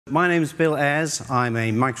My name is Bill Ayers. I'm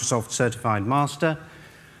a Microsoft Certified Master.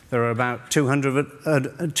 There are about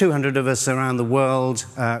 200 of us around the world.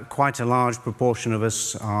 Quite a large proportion of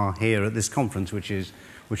us are here at this conference, which is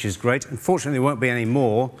great. Unfortunately, there won't be any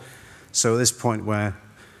more. So at this point, we're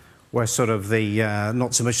sort of the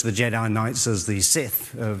not so much the Jedi Knights as the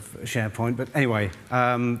Sith of SharePoint. But anyway,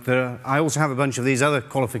 I also have a bunch of these other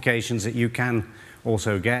qualifications that you can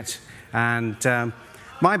also get. And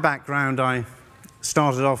my background, I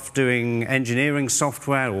started off doing engineering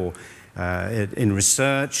software or in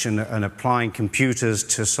research and applying computers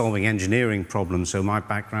to solving engineering problems. So my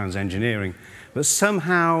background's engineering. But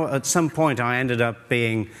somehow, at some point, I ended up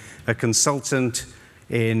being a consultant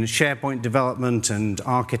in SharePoint development and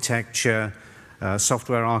architecture,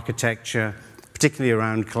 software architecture, particularly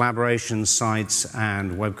around collaboration sites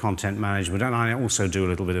and web content management. And I also do a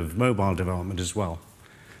little bit of mobile development as well.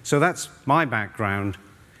 So that's my background.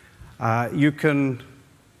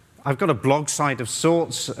 I've got a blog site of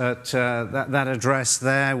sorts at that address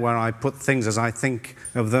there where I put things as I think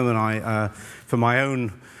of them, and for my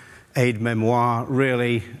own aide-memoire,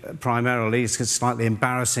 really, primarily, it's slightly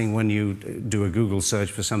embarrassing when you do a Google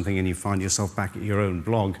search for something and you find yourself back at your own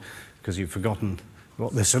blog because you've forgotten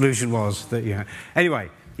what the solution was that you had. Anyway,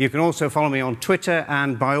 you can also follow me on Twitter,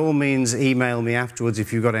 and by all means, email me afterwards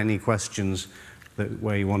if you've got any questions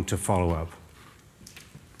where you want to follow up.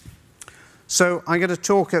 So I'm going to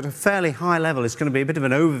talk at a fairly high level. It's going to be a bit of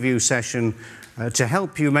an overview session to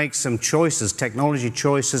help you make some choices, technology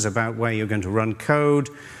choices about where you're going to run code,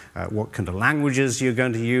 what kind of languages you're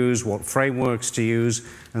going to use, what frameworks to use,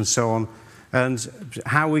 and so on, and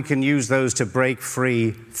how we can use those to break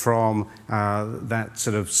free from that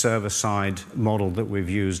sort of server-side model that we've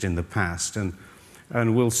used in the past.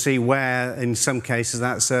 And we'll see where, in some cases,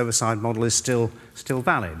 that server-side model is still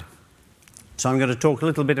valid. So I'm going to talk a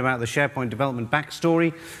little bit about the SharePoint development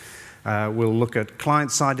backstory. We'll look at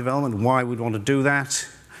client-side development, why we'd want to do that.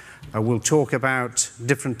 We'll talk about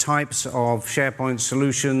different types of SharePoint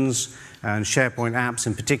solutions and SharePoint apps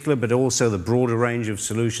in particular, but also the broader range of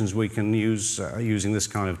solutions we can use using this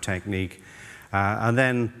kind of technique. And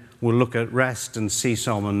then we'll look at REST and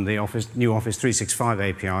CSOM and the new Office 365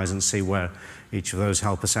 APIs and see where each of those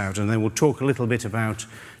help us out. And then we'll talk a little bit about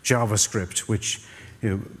JavaScript, which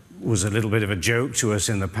was a little bit of a joke to us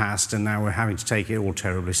in the past, and now we're having to take it all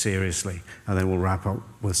terribly seriously. And then we'll wrap up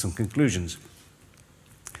with some conclusions.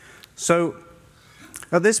 So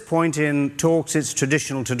at this point in talks, it's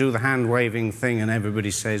traditional to do the hand-waving thing, and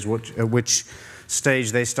everybody says at which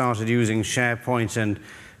stage they started using SharePoint. And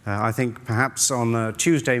I think perhaps on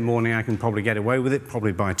Tuesday morning I can probably get away with it.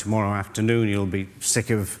 Probably by tomorrow afternoon you'll be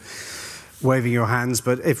sick of waving your hands.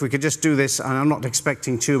 But if we could just do this, and I'm not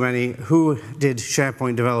expecting too many, who did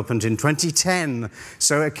SharePoint development in 2010?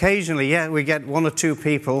 So occasionally, yeah, we get one or two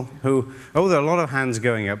people who, there are a lot of hands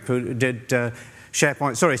going up, who did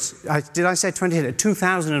SharePoint, sorry, did I say 2010?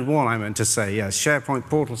 2001 I meant to say, yes, SharePoint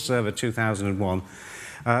Portal Server 2001.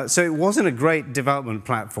 So it wasn't a great development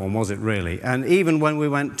platform, was it really? And even when we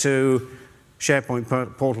went to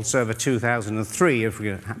SharePoint Portal Server 2003, if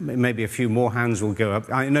maybe a few more hands will go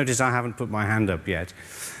up. I notice I haven't put my hand up yet.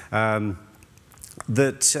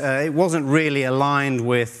 It wasn't really aligned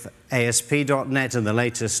with ASP.NET and the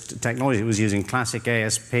latest technology. It was using classic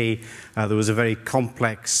ASP. There was a very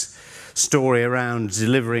complex story around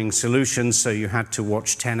delivering solutions, so you had to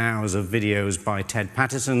watch 10 hours of videos by Ted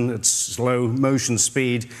Patterson at slow motion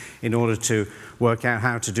speed in order to work out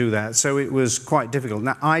how to do that. So it was quite difficult.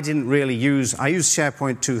 Now, I used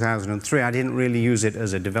SharePoint 2003. I didn't really use it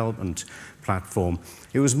as a development platform.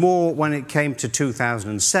 It was more when it came to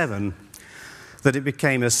 2007 that it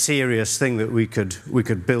became a serious thing that we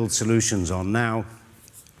could build solutions on. Now,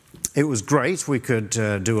 it was great. We could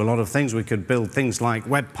do a lot of things. We could build things like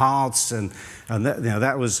web paths, and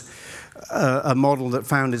that was a model that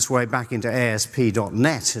found its way back into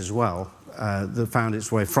ASP.NET as well, that found its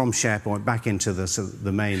way from SharePoint back into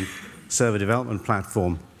the main server development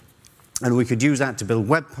platform. And we could use that to build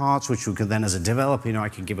web parts, which we could then, as a developer, I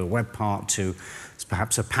could give a web part to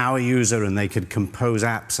perhaps a power user, and they could compose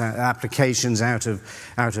applications out of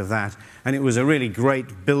that. And it was a really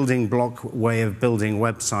great building block way of building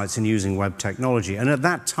websites and using web technology. And at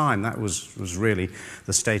that time, that was really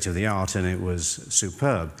the state of the art, and it was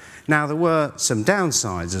superb. Now, there were some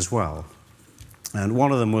downsides as well. And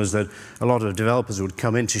one of them was that a lot of developers would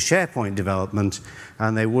come into SharePoint development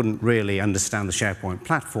and they wouldn't really understand the SharePoint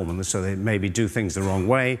platform, and so they'd maybe do things the wrong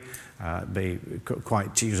way. They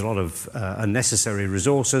use a lot of unnecessary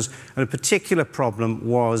resources. And a particular problem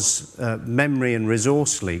was memory and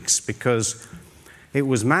resource leaks, because it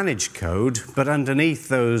was managed code, but underneath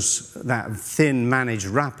that thin managed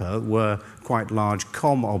wrapper were quite large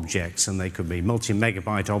COM objects, and they could be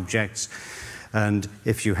multi-megabyte objects. And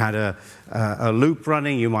if you had a loop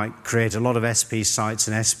running, you might create a lot of SP sites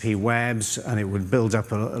and SP webs, and it would build up,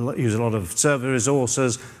 use a lot of server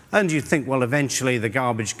resources. And you'd think, well, eventually the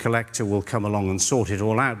garbage collector will come along and sort it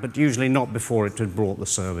all out, but usually not before it had brought the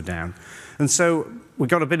server down. And so we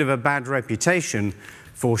got a bit of a bad reputation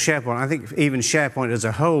for SharePoint. I think even SharePoint as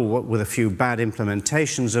a whole, with a few bad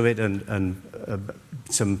implementations of it and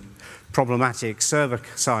some problematic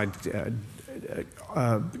server-side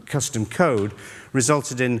custom code,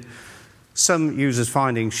 resulted in some users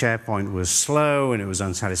finding SharePoint was slow and it was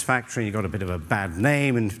unsatisfactory, and you got a bit of a bad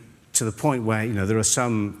name, and to the point where, you know, there are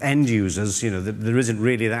some end users, you know, there isn't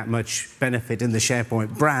really that much benefit in the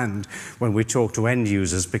SharePoint brand when we talk to end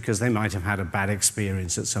users, because they might have had a bad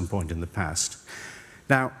experience at some point in the past.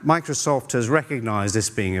 Now, Microsoft has recognized this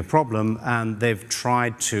being a problem, and they've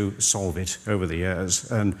tried to solve it over the years.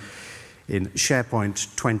 And in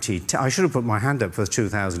SharePoint 2010, I should have put my hand up for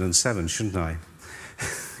 2007, shouldn't I?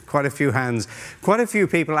 Quite a few hands, quite a few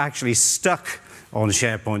people actually stuck on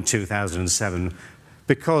SharePoint 2007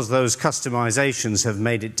 because those customizations have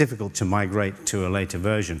made it difficult to migrate to a later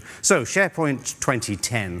version. So SharePoint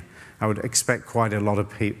 2010, I would expect quite a lot of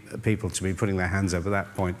people to be putting their hands up at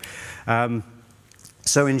that point.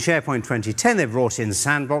 So in SharePoint 2010, they've brought in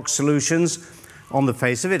sandbox solutions. On the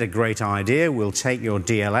face of it, a great idea. We'll take your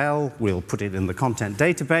DLL, we'll put it in the content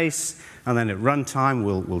database, and then at runtime,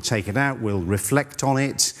 we'll take it out, we'll reflect on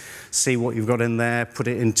it, see what you've got in there, put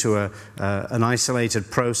it into an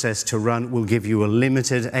isolated process to run. We'll give you a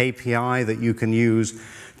limited API that you can use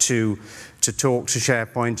to talk to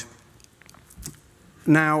SharePoint.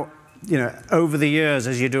 Now, you know, over the years,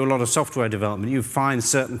 as you do a lot of software development, you find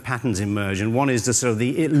certain patterns emerge, and one is the sort of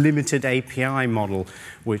the limited API model,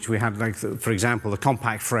 which we had, like, for example, the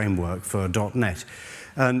compact framework for .NET.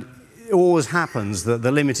 And it always happens that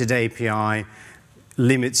the limited API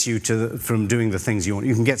limits you from doing the things you want.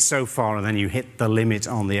 You can get so far, and then you hit the limit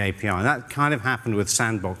on the API. And that kind of happened with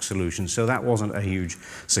sandbox solutions, so that wasn't a huge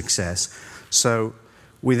success. So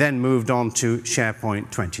we then moved on to SharePoint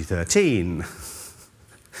 2013.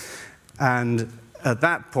 And at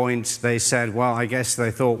that point, they said, well, I guess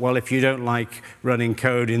they thought, well, if you don't like running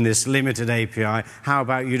code in this limited API, how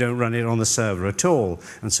about you don't run it on the server at all?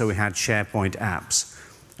 And so we had SharePoint apps.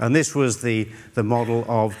 And this was the model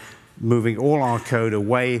of moving all our code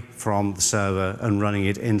away from the server and running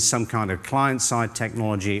it in some kind of client-side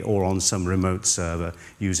technology or on some remote server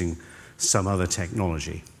using some other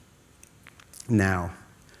technology. Now,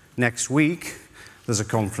 next week, there's a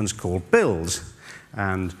conference called Build.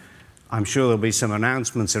 And I'm sure there'll be some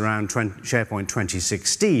announcements around SharePoint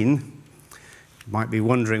 2016. You might be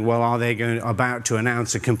wondering, well, are they about to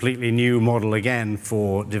announce a completely new model again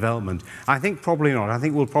for development? I think probably not. I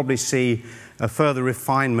think we'll probably see a further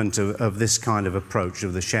refinement of this kind of approach,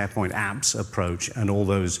 of the SharePoint apps approach and all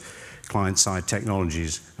those client-side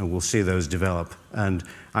technologies, and we'll see those develop. And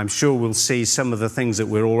I'm sure we'll see some of the things that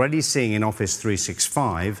we're already seeing in Office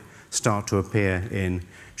 365 start to appear in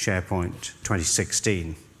SharePoint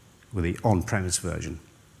 2016. With the on-premise version.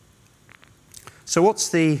 So what's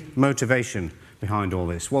the motivation behind all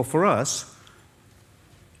this? Well, for us,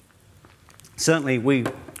 certainly we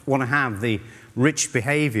want to have the rich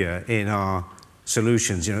behavior in our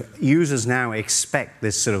solutions. You know, users now expect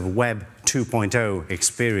this sort of Web 2.0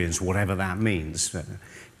 experience, whatever that means. It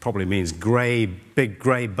probably means big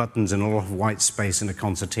gray buttons and a lot of white space in a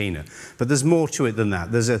concertina. But there's more to it than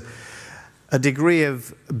that. There's a degree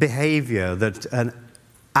of behavior that an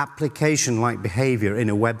application-like behavior in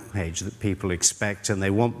a web page that people expect, and they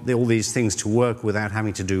want all these things to work without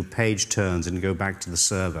having to do page turns and go back to the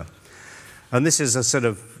server. And this is a sort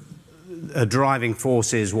of a driving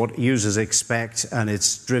force, is what users expect, and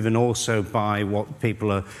it's driven also by what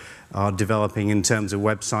people are developing in terms of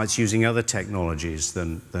websites using other technologies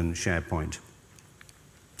than SharePoint.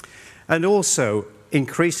 And also,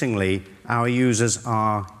 increasingly, our users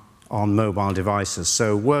are on mobile devices.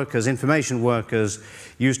 So workers, information workers,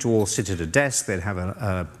 used to all sit at a desk, they'd have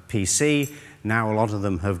a PC. Now a lot of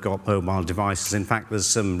them have got mobile devices. In fact, there's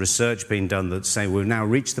some research being done that say we've now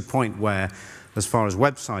reached the point where, as far as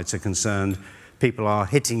websites are concerned, people are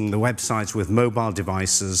hitting the websites with mobile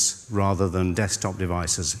devices rather than desktop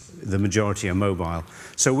devices. The majority are mobile.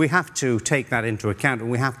 So we have to take that into account, and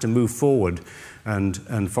we have to move forward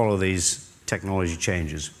and follow these technology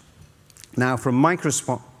changes. Now, from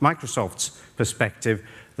Microsoft's perspective,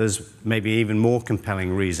 there's maybe even more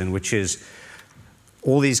compelling reason, which is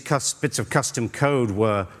all these bits of custom code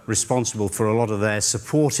were responsible for a lot of their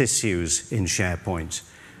support issues in SharePoint.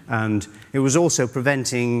 And it was also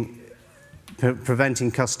preventing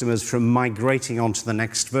customers from migrating onto the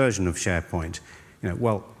next version of SharePoint.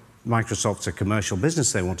 Well, Microsoft's a commercial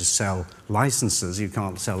business. They want to sell licenses. You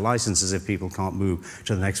can't sell licenses if people can't move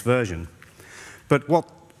to the next version. But what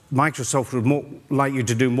Microsoft would like you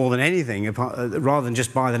to do more than anything, rather than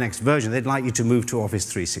just buy the next version, they'd like you to move to Office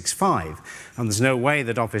 365. And there's no way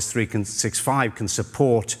that Office 365 can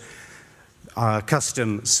support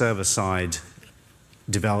custom server-side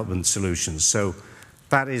development solutions. So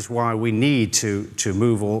that is why we need to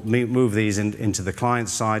move these into the client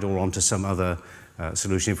side or onto some other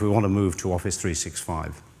solution if we want to move to Office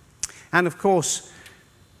 365. And of course,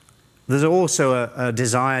 there's also a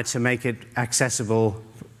desire to make it accessible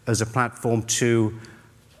as a platform to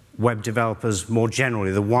web developers more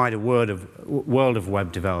generally, the wider world of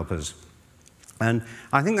web developers. And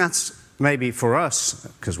I think that's maybe for us,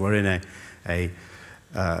 because we're in a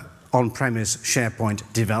on-premise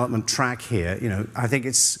SharePoint development track here, I think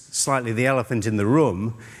it's slightly the elephant in the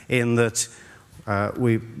room in that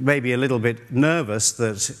we may be a little bit nervous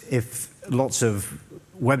that if lots of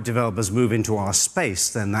web developers move into our space,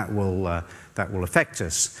 then that will affect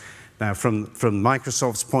us. Now, from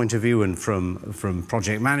Microsoft's point of view and from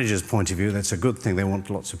project managers' point of view, that's a good thing. They want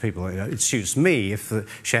lots of people. It suits me if the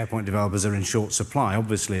SharePoint developers are in short supply,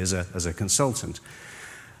 obviously, as a consultant.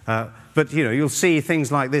 But you'll see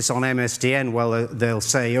things like this on MSDN. Well, they'll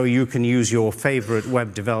say, "Oh, you can use your favorite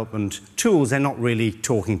web development tools." They're not really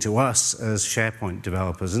talking to us as SharePoint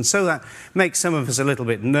developers, and so that makes some of us a little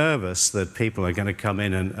bit nervous that people are going to come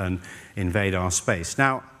in and invade our space.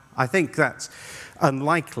 Now, I think that's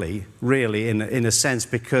unlikely, really, in a sense,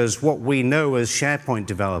 because what we know as SharePoint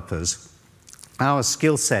developers, our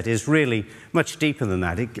skill set is really much deeper than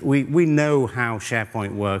that. We know how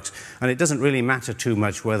SharePoint works, and it doesn't really matter too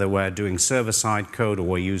much whether we're doing server-side code or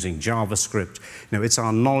we're using JavaScript. It's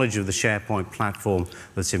our knowledge of the SharePoint platform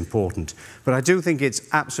that's important. But I do think it's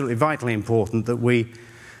absolutely vitally important that we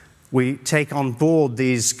take on board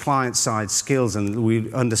these client-side skills and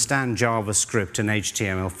we understand JavaScript and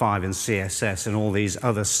HTML5 and CSS and all these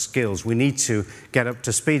other skills. We need to get up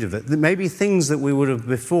to speed with it. Maybe things that we would have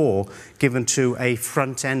before given to a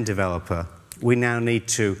front-end developer, we now need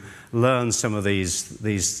to learn some of these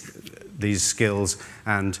skills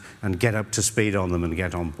and get up to speed on them and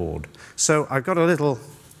get on board. So I've got a little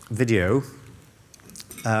video.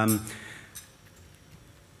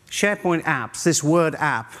 SharePoint apps, this word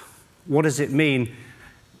app, what does it mean?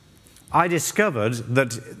 I discovered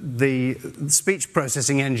that the speech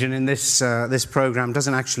processing engine in this program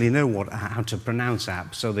doesn't actually know how to pronounce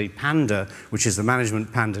app. So the panda, which is the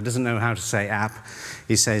management panda, doesn't know how to say app.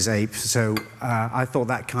 He says ape. So I thought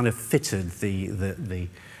that kind of fitted the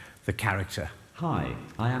character. Hi,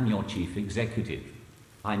 I am your chief executive.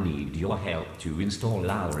 I need your help to install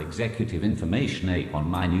our executive information app on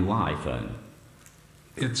my new iPhone.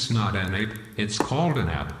 It's not an app, it's called an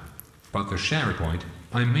app. But the SharePoint,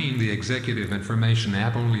 the Executive Information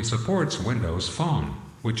app, only supports Windows Phone,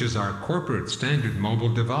 which is our corporate standard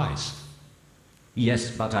mobile device.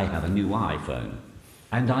 Yes, but I have a new iPhone.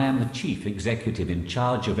 And I am the chief executive in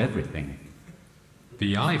charge of everything.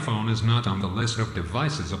 The iPhone is not on the list of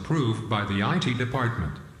devices approved by the IT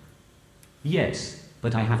department. Yes,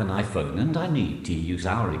 but I have an iPhone and I need to use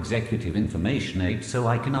our executive information aid so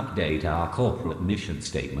I can update our corporate mission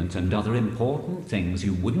statement and other important things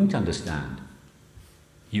you wouldn't understand.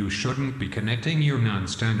 You shouldn't be connecting your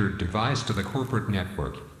non-standard device to the corporate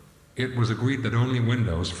network. It was agreed that only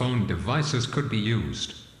Windows Phone devices could be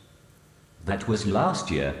used. That was last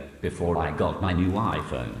year, before I got my new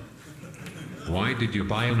iPhone. Why did you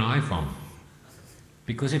buy an iPhone?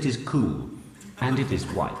 Because it is cool, and it is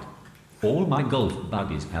white. All my golf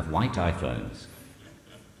buddies have white iPhones.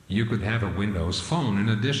 You could have a Windows Phone in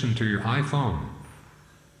addition to your iPhone.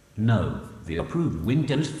 No, the approved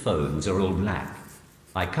Windows phones are all black.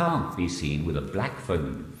 I can't be seen with a black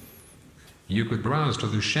phone. You could browse to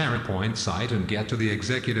the SharePoint site and get to the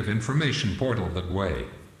Executive Information portal that way.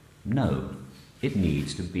 No, it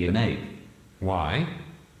needs to be an ape. Why?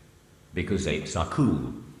 Because apes are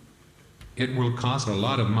cool. It will cost a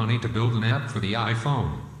lot of money to build an app for the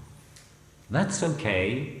iPhone. That's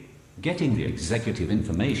okay. Getting the executive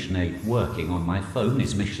information ape working on my phone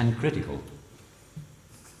is mission critical.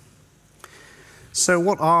 So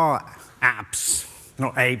what are apps?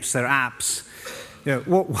 Not apes, they're apps.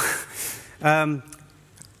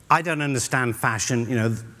 I don't understand fashion.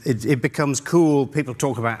 It becomes cool, people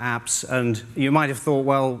talk about apps, and you might have thought,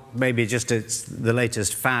 well, maybe just it's the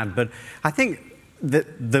latest fad, but I think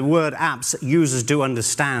the word apps, users do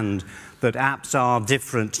understand that apps are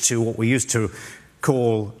different to what we used to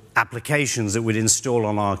call applications that we'd install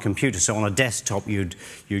on our computer. So on a desktop, you'd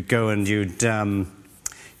go and you'd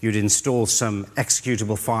install some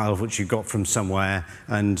executable file which you got from somewhere,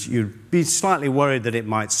 and you'd be slightly worried that it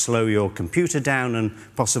might slow your computer down and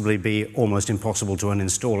possibly be almost impossible to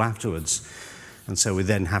uninstall afterwards. And so we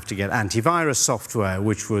then have to get antivirus software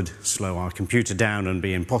which would slow our computer down and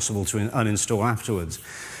be impossible to uninstall afterwards.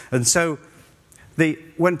 And so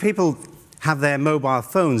when people have their mobile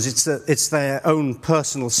phones, it's their own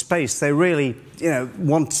personal space. They really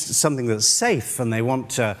want something that's safe, and they want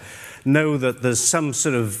to know that there's some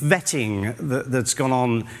sort of vetting that's gone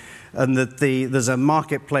on, and that there's a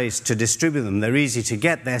marketplace to distribute them. They're easy to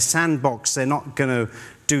get. They're sandbox. They're not going to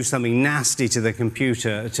do something nasty to their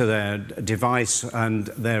computer, to their device, and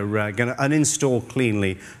they're going to uninstall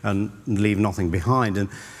cleanly and leave nothing behind. And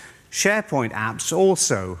SharePoint apps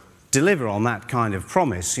also deliver on that kind of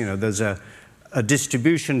promise. There's a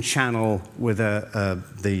distribution channel with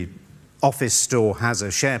the Office store has a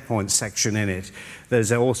SharePoint section in it.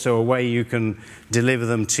 There's also a way you can deliver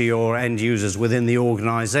them to your end users within the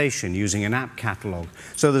organization using an app catalog.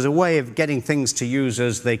 So there's a way of getting things to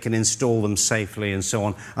users. They can install them safely and so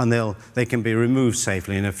on, and they can be removed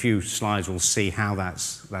safely. In a few slides, we'll see how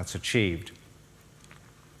that's achieved.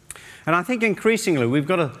 And I think increasingly we've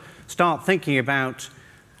got to start thinking about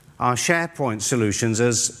our SharePoint solutions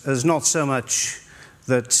as not so much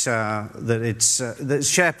that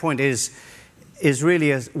SharePoint is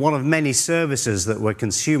really one of many services that we're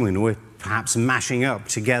consuming. We're perhaps mashing up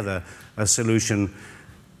together a solution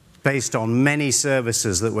based on many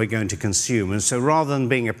services that we're going to consume. And so rather than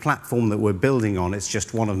being a platform that we're building on, it's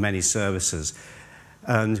just one of many services.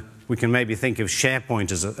 And we can maybe think of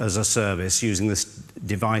SharePoint as a service using this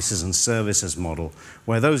devices and services model,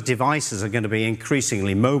 where those devices are going to be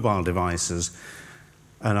increasingly mobile devices,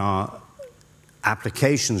 and our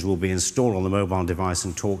applications will be installed on the mobile device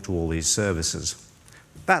and talk to all these services.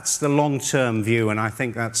 That's the long-term view, and I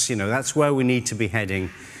think that's where we need to be heading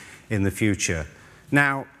in the future.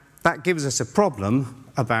 Now, that gives us a problem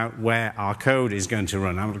about where our code is going to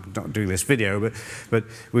run. I'm not doing this video, but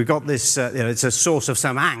we've got this, it's a source of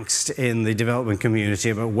some angst in the development community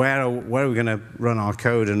about where are we going to run our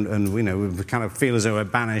code, and we kind of feel as though we're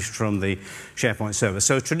banished from the SharePoint server.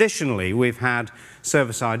 So traditionally, we've had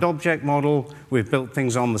server-side object model, we've built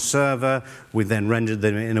things on the server, we've then rendered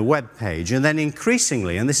them in a web page, and then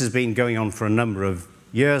increasingly, and this has been going on for a number of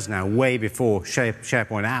years now, way before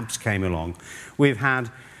SharePoint apps came along, we've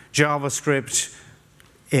had JavaScript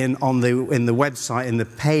in the website, in the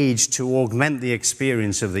page, to augment the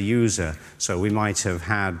experience of the user. So we might have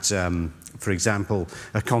had, for example,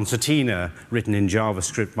 a concertina written in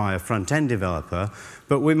JavaScript by a front-end developer,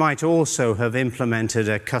 but we might also have implemented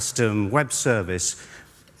a custom web service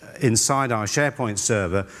inside our SharePoint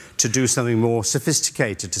server to do something more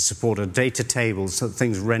sophisticated, to support a data table, so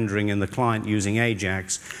things rendering in the client using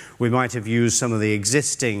Ajax. We might have used some of the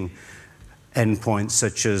existing endpoints,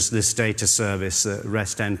 such as this data service,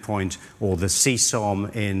 REST endpoint, or the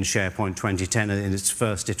CSOM in SharePoint 2010 in its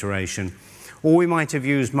first iteration. Or we might have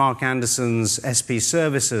used Mark Anderson's SP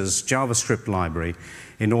Services JavaScript library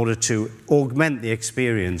in order to augment the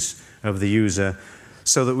experience of the user,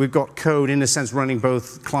 so that we've got code, in a sense, running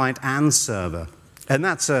both client and server. And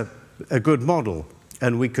that's a good model.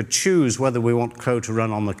 And we could choose whether we want code to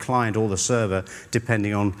run on the client or the server,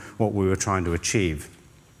 depending on what we were trying to achieve.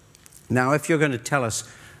 Now, if you're going to tell us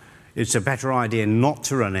it's a better idea not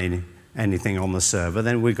to run anything on the server,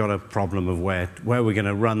 then we've got a problem of where we're going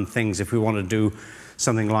to run things. If we want to do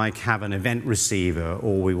something like have an event receiver,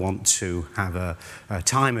 or we want to have a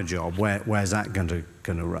timer job, where's that going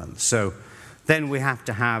to run? So then we have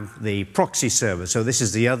to have the proxy server. So this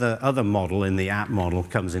is the other model in the app model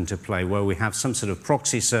comes into play, where we have some sort of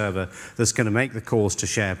proxy server that's going to make the calls to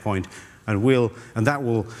SharePoint, and that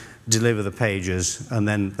will deliver the pages, and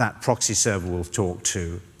then that proxy server will talk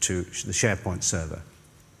to the SharePoint server.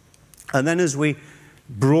 And then as we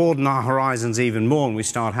broaden our horizons even more and we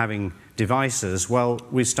start having devices, well,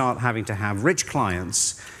 we start having to have rich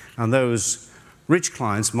clients, and those rich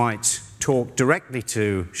clients might talk directly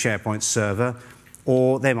to SharePoint server,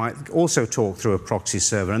 or they might also talk through a proxy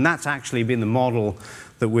server. And that's actually been the model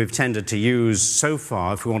that we've tended to use so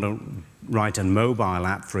far if we want to write a mobile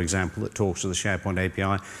app, for example, that talks to the SharePoint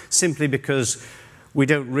API, simply because we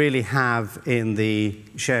don't really have in the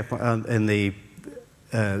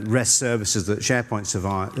REST services that SharePoint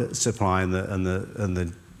supply and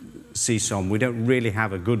the CSOM, we don't really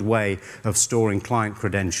have a good way of storing client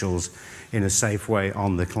credentials in a safe way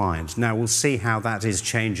on the client. Now we'll see how that is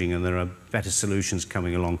changing, and there are better solutions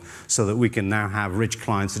coming along so that we can now have rich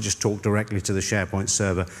clients that just talk directly to the SharePoint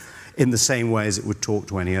server in the same way as it would talk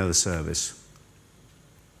to any other service.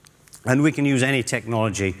 And we can use any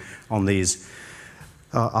technology on these,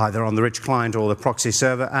 either on the rich client or the proxy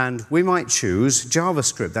server, and we might choose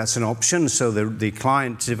JavaScript. That's an option. So the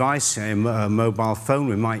client device, a mobile phone,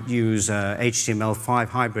 we might use HTML5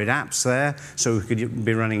 hybrid apps there. So we could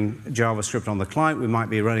be running JavaScript on the client. We might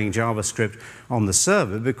be running JavaScript on the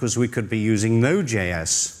server because we could be using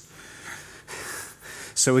Node.js.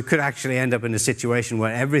 So we could actually end up in a situation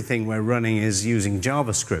where everything we're running is using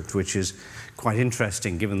JavaScript, which is quite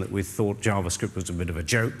interesting, given that we thought JavaScript was a bit of a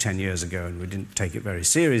joke 10 years ago and we didn't take it very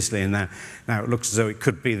seriously, and now it looks as though it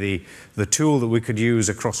could be the tool that we could use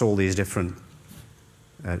across all these different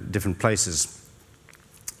places.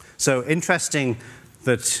 So interesting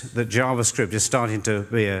that JavaScript is starting to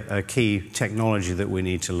be a key technology that we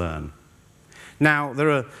need to learn. Now,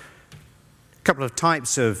 there are a couple of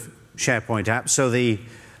types of SharePoint apps. So the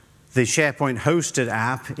SharePoint hosted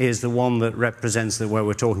app is the one that represents where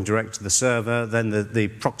we're talking direct to the server. Then the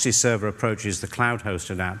proxy server approach is the cloud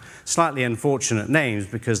hosted app. Slightly unfortunate names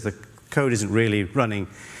because the code isn't really running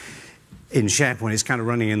in SharePoint. It's kind of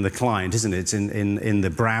running in the client, isn't it? It's in the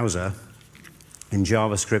browser, in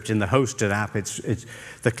JavaScript. In the hosted app, it's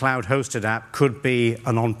the cloud hosted app could be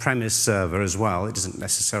an on-premise server as well. It isn't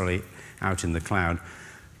necessarily out in the cloud.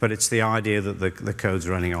 But it's the idea that the code's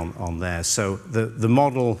running on there. So the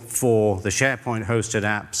model for the SharePoint hosted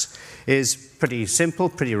apps is pretty simple,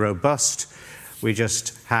 pretty robust. We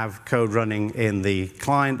just have code running in the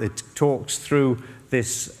client that talks through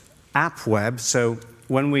this app web. So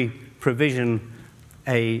when we provision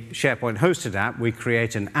a SharePoint hosted app, we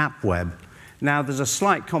create an app web. Now there's a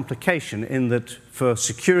slight complication in that for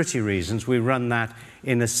security reasons, we run that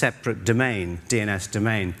in a separate domain, DNS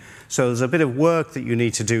domain. So there's a bit of work that you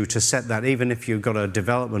need to do to set that. Even if you've got a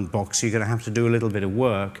development box, you're going to have to do a little bit of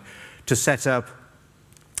work to set up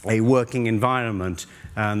a working environment.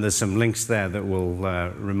 And there's some links there that will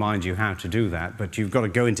remind you how to do that. But you've got to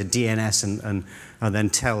go into DNS and then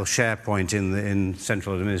tell SharePoint in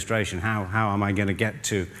central administration, how am I going to get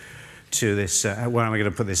to this, where am I going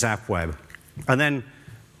to put this app web? And then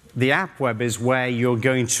the app web is where you're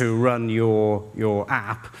going to run your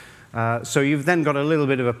app. So you've then got a little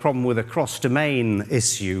bit of a problem with a cross-domain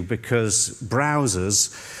issue because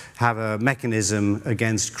browsers have a mechanism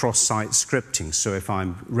against cross-site scripting. So if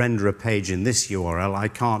I render a page in this URL, I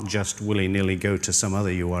can't just willy-nilly go to some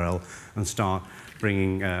other URL and start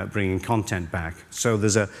bringing content back. So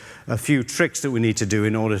there's a few tricks that we need to do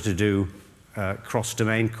in order to do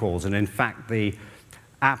cross-domain calls. And in fact, the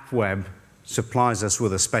app web supplies us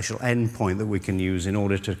with a special endpoint that we can use in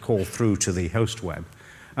order to call through to the host web.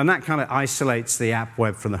 And that kind of isolates the app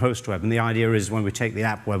web from the host web. And the idea is when we take the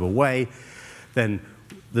app web away, then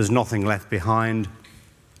there's nothing left behind.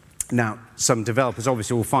 Now, some developers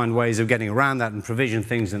obviously will find ways of getting around that and provision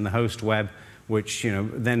things in the host web, which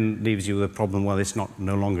then leaves you with a problem where it's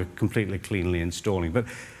no longer completely cleanly installing. But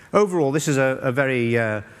overall, this is a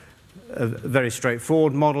very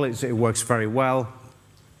straightforward model. It works very well.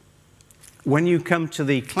 When you come to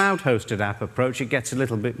the cloud-hosted app approach, it gets a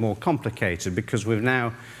little bit more complicated because we're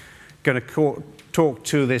now going to talk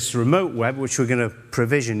to this remote web, which we're going to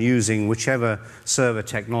provision using whichever server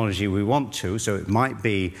technology we want to. So it might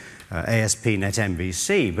be ASP.NET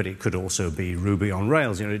MVC, but it could also be Ruby on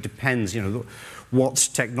Rails. It depends, what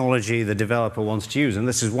technology the developer wants to use. And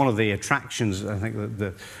this is one of the attractions, I think,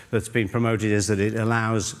 that's been promoted, is that it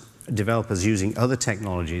allows developers using other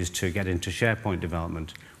technologies to get into SharePoint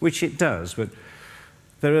development, which it does, but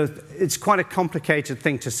it's quite a complicated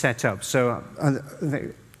thing to set up. So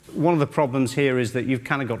one of the problems here is that you've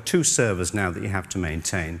kind of got two servers now that you have to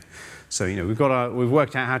maintain. So we've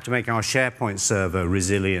worked out how to make our SharePoint server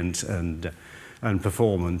resilient and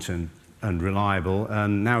performant and reliable,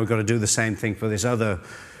 and now we've got to do the same thing for this other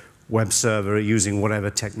web server using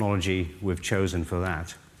whatever technology we've chosen for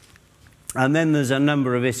that. And then there's a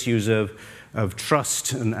number of issues of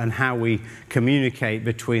trust and how we communicate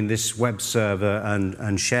between this web server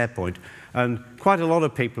and SharePoint. And quite a lot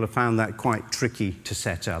of people have found that quite tricky to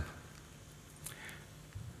set up.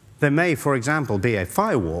 There may, for example, be a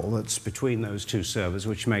firewall that's between those two servers,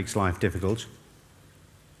 which makes life difficult.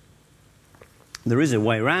 There is a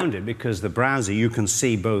way around it because the browser, you can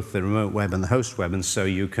see both the remote web and the host web, and so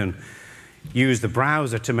you can use the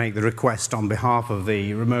browser to make the request on behalf of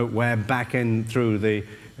the remote web back in through the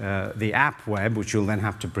the app web, which you'll then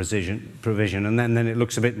have to provision, and then it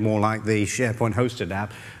looks a bit more like the SharePoint hosted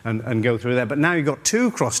app and go through there. But now you've got 2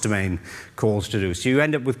 cross-domain calls to do. So you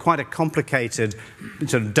end up with quite a complicated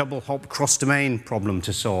sort of double-hop cross-domain problem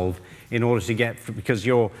to solve in order to get, because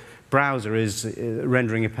your browser is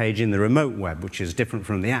rendering a page in the remote web, which is different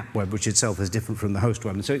from the app web, which itself is different from the host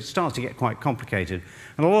web. And so it starts to get quite complicated.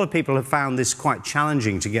 And a lot of people have found this quite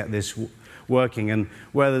challenging to get this working, and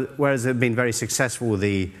whereas they've been very successful with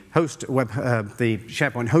the the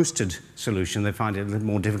SharePoint hosted solution, they find it a little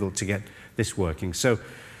more difficult to get this working. So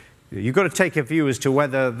you've got to take a view as to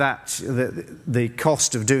whether the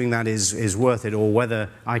cost of doing that is worth it, or whether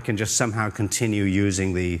I can just somehow continue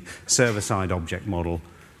using the server-side object model.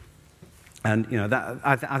 And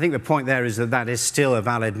I think the point there is that is still a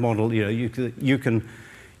valid model. You can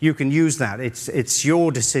use that. It's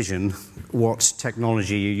your decision what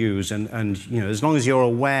technology you use, and as long as you're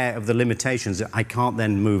aware of the limitations that I can't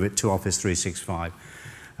then move it to Office 365,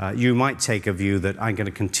 you might take a view that I'm going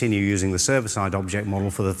to continue using the server-side object model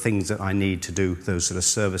for the things that I need to do those sort of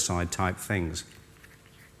server-side type things.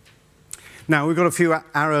 Now we've got a few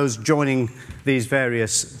arrows joining these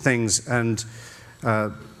various things, and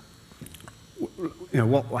how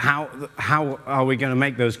are we going to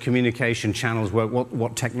make those communication channels work?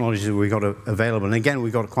 What technologies have we got available? And again,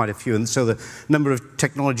 we've got quite a few, and so the number of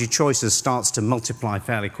technology choices starts to multiply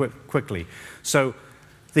fairly quickly. So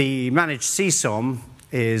the managed CSOM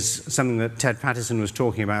is something that Ted Patterson was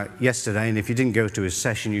talking about yesterday, and if you didn't go to his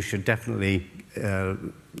session, you should definitely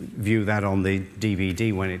view that on the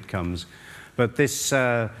DVD when it comes. But this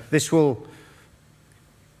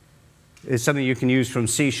is something you can use from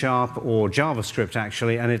C# or JavaScript,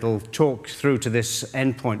 actually, and it'll talk through to this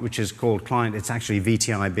endpoint, which is called client. It's actually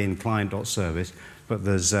VTI bin client.service, but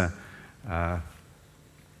there's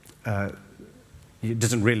it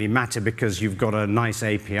doesn't really matter because you've got a nice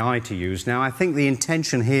API to use. Now, I think the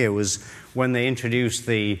intention here was when they introduced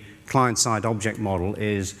the client-side object model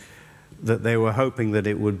is that they were hoping that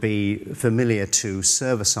it would be familiar to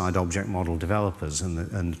server-side object model developers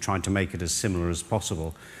and trying to make it as similar as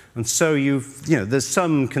possible. And so there's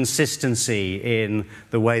some consistency in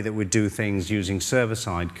the way that we do things using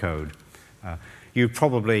server-side code. You'd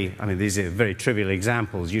probably, I mean, these are very trivial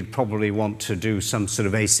examples, you'd probably want to do some sort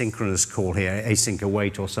of asynchronous call here, async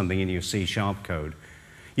await or something in your C# code.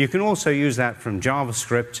 You can also use that from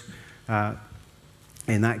JavaScript.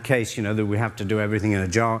 In that case, that we have to do everything in a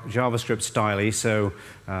JavaScript style, so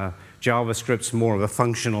JavaScript's more of a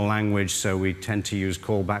functional language, so we tend to use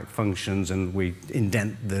callback functions and we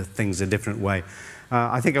indent the things a different way.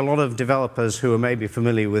 I think a lot of developers who are maybe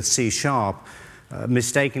familiar with C#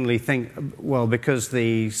 mistakenly think, well, because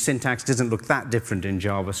the syntax doesn't look that different in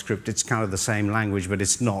JavaScript, it's kind of the same language, but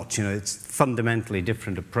it's not. It's a fundamentally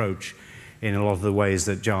different approach in a lot of the ways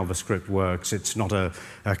that JavaScript works. It's not a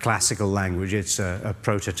classical language, it's a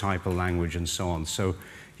prototypal language and so on. So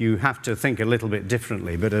you have to think a little bit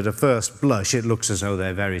differently, but at a first blush, it looks as though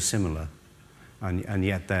they're very similar, and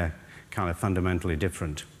yet they're kind of fundamentally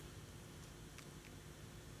different.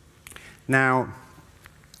 Now,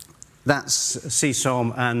 that's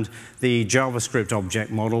CSOM and the JavaScript object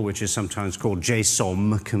model, which is sometimes called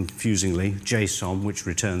JSOM, confusingly, JSOM, which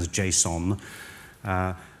returns JSON.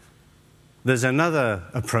 There's another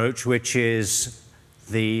approach, which is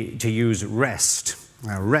to use REST.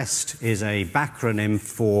 Now, REST is a backronym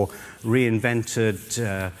for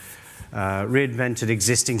reinvented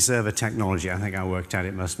existing server technology. I think I worked out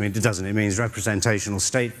it must mean. It doesn't. It means representational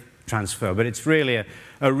state transfer. But it's really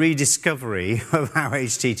a rediscovery of how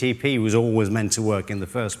HTTP was always meant to work in the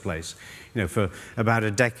first place. For about a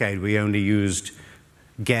decade, we only used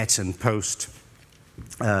GET and POST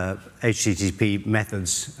HTTP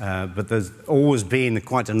methods, but there's always been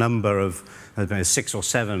quite a number of 6 or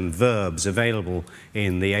 7 verbs available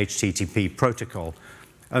in the HTTP protocol.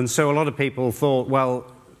 And so a lot of people thought, well,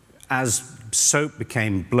 as SOAP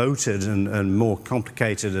became bloated and more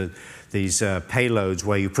complicated, these payloads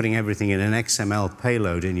where you're putting everything in an XML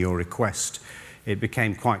payload in your request, it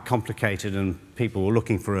became quite complicated and people were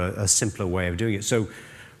looking for a simpler way of doing it. So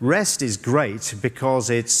REST is great because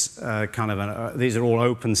it's these are all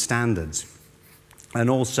open standards. And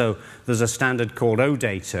also there's a standard called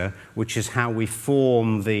OData, which is how we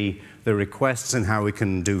form the requests and how we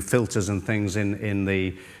can do filters and things in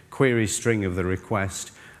the query string of the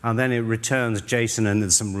request. And then it returns JSON, and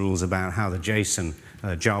there's some rules about how the JSON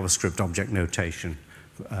JavaScript object notation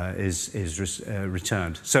is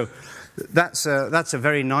returned. So that's a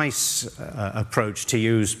very nice approach to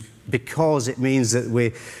use, because it means that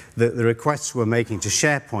the requests we're making to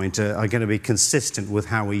SharePoint are going to be consistent with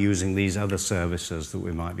how we're using these other services that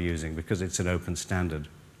we might be using, because it's an open standard.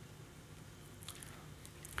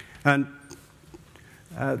 And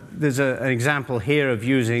there's an example here of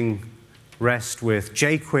using REST with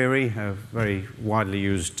jQuery, a very widely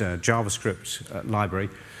used JavaScript library.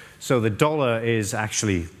 So the dollar is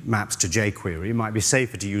actually maps to jQuery. It might be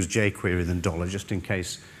safer to use jQuery than dollar, just in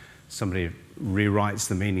case somebody rewrites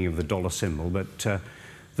the meaning of the dollar symbol. But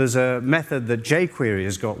there's a method that jQuery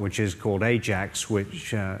has got, which is called Ajax,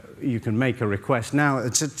 which you can make a request. Now,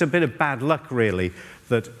 it's a bit of bad luck, really,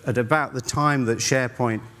 that at about the time that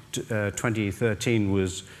SharePoint 2013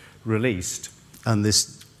 was released, and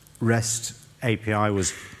this REST API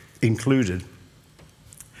was included,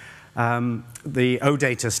 the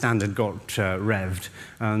OData standard got revved,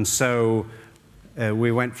 and so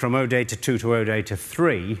we went from OData 2 to OData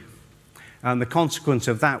 3, and the consequence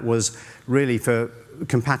of that was really for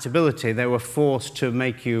compatibility. They were forced to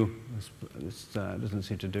make you, this doesn't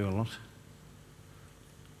seem to do a lot.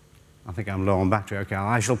 I think I'm low on battery. Okay,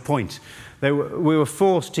 I shall point. We were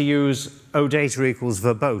forced to use OData equals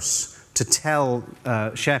verbose to tell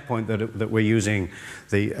SharePoint that we're using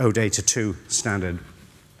the OData 2 standard.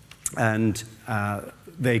 And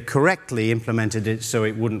they correctly implemented it so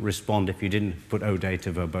it wouldn't respond if you didn't put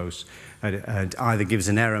OData verbose. It either gives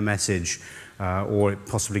an error message or it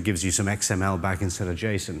possibly gives you some XML back instead of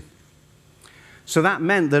JSON. So that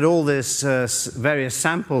meant that all this various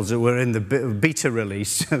samples that were in the beta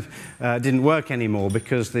release didn't work anymore,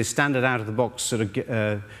 because the standard out-of-the-box sort of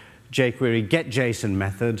jQuery getJSON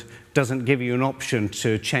method doesn't give you an option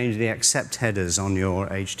to change the accept headers on your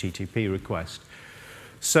HTTP request.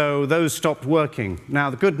 So those stopped working. Now,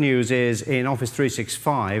 the good news is in Office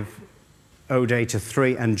 365, OData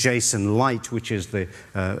 3 and JSON Lite, which is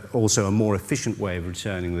also a more efficient way of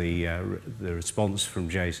returning the response from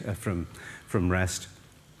REST,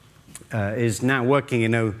 is now working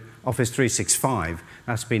in Office 365.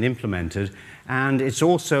 That's been implemented. And it's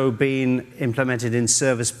also been implemented in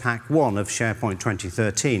Service Pack 1 of SharePoint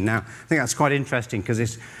 2013. Now, I think that's quite interesting, because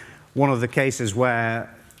it's one of the cases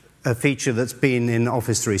where a feature that's been in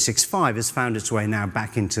Office 365 has found its way now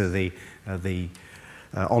back into the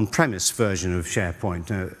on-premise version of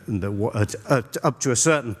SharePoint. Up to a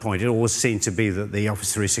certain point, it always seemed to be that the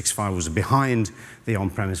Office 365 was behind the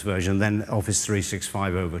on-premise version, then Office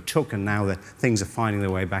 365 overtook, and now things are finding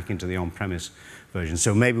their way back into the on-premise version.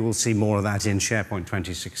 So maybe we'll see more of that in SharePoint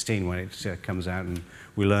 2016 when it comes out, and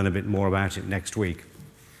we learn a bit more about it next week.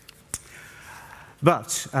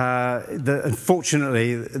 But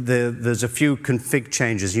unfortunately, there's a few config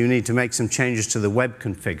changes. You need to make some changes to the web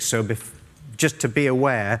config. So just to be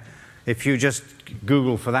aware, if you just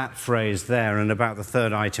Google for that phrase there, and about the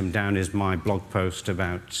third item down is my blog post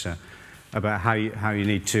about how you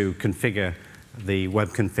need to configure the web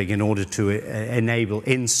config in order to enable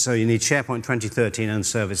so you need SharePoint 2013 and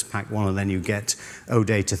Service Pack 1, and then you get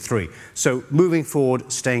OData 3. So moving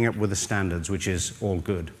forward, staying up with the standards, which is all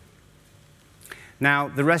good. Now,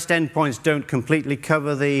 the REST endpoints don't completely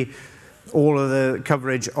cover all of the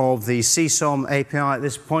coverage of the CSOM API at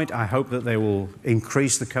this point. I hope that they will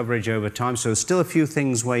increase the coverage over time. So there's still a few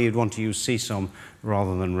things where you'd want to use CSOM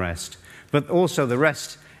rather than REST. But also the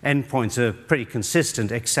REST endpoints are pretty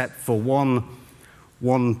consistent, except for one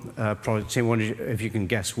product team. If you can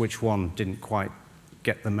guess which one didn't quite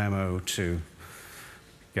get the memo to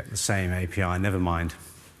get the same API, never mind.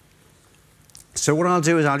 So what I'll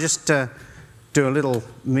do is I'll just do a little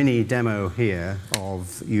mini demo here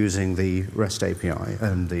of using the REST API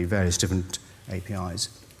and the various different APIs.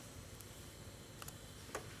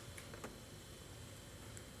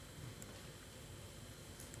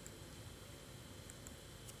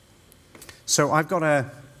 So I've got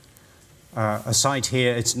a site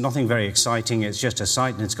here. It's nothing very exciting. It's just a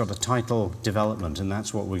site, and it's got a title development, and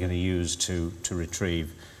that's what we're going to use to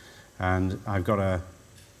retrieve. And I've got a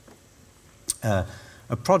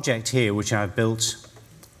project here which I've built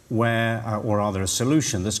or rather a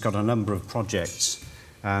solution that's got a number of projects.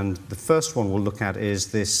 And the first one we'll look at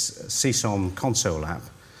is this CSOM console app.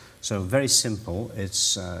 So very simple.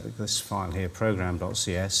 It's this file here,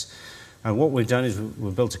 program.cs. And what we've done is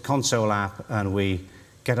we've built a console app, and we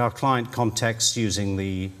get our client context using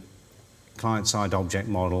the client-side object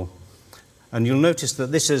model. And you'll notice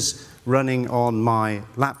that this is running on my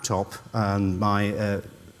laptop and my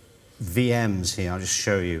VMs here. I'll just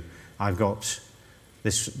show you. I've got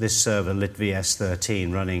this server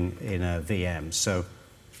litvs13 running in a VM. So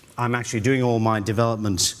I'm actually doing all my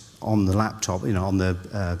development on the laptop, on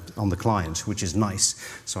the client, which is nice.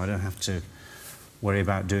 So I don't have to worry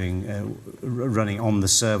about running on the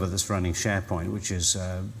server that's running SharePoint, which is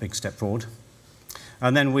a big step forward.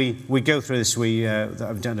 And then we go through this.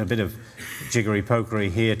 I've done a bit of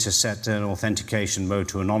jiggery-pokery here to set an authentication mode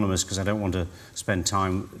to anonymous, because I don't want to spend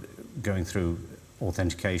time going through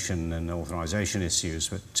authentication and authorization issues,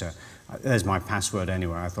 but there's my password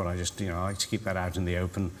anyway. I thought I like to keep that out in the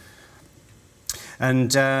open.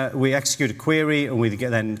 And we execute a query, and we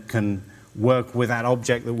then can work with that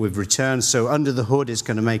object that we've returned. So under the hood, it's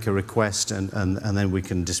going to make a request, and then we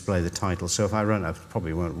can display the title. So if I run it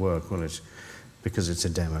probably won't work, will it? Because it's a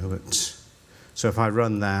demo. But so if I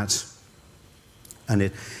run that,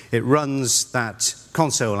 and it runs that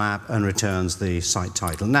console app and returns the site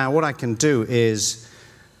title. Now, what I can do is,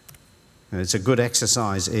 it's a good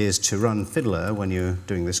exercise, is to run Fiddler when you're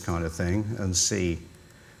doing this kind of thing and see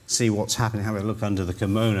what's happening. Have a look under the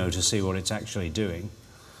kimono to see what it's actually doing.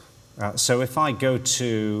 So if I go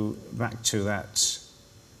back to that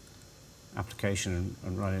application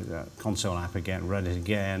and run it, that console app again, run it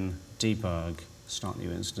again, debug, start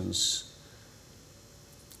new instance,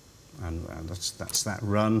 and that's that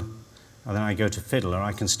run. And then I go to Fiddler,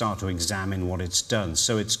 I can start to examine what it's done.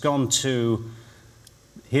 So it's gone to,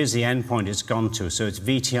 here's the endpoint it's gone to. So it's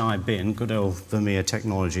VTI bin, good old Vermeer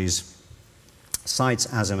Technologies, sites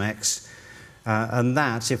ASMX. And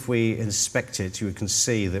that, if we inspect it, you can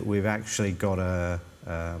see that we've actually got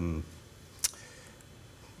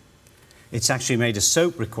it's actually made a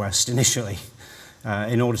SOAP request initially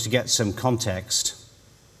in order to get some context,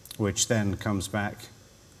 which then comes back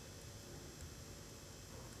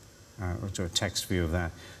to a text view of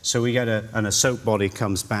that. So we get and a SOAP body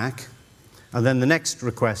comes back. And then the next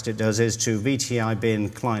request it does is to VTI bin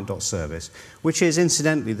client.service, which is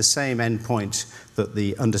incidentally the same endpoint that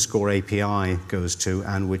the underscore API goes to,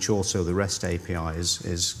 and which also the REST API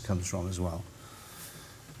comes from as well.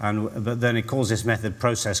 But then it calls this method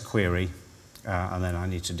process query, and then I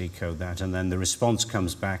need to decode that. And then the response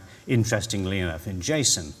comes back, interestingly enough, in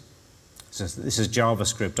JSON. So this is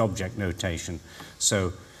JavaScript object notation.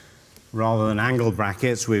 So rather than angle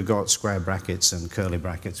brackets, we've got square brackets and curly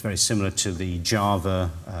brackets, very similar to the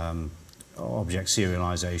Java object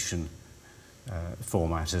serialization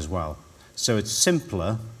format as well. So it's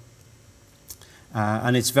simpler,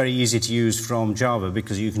 and it's very easy to use from Java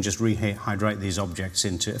because you can just rehydrate these objects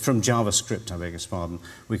from JavaScript, I beg your pardon,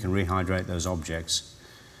 we can rehydrate those objects.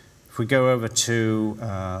 If we go over to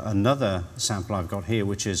another sample I've got here,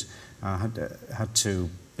 which is, I had to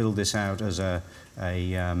build this out as a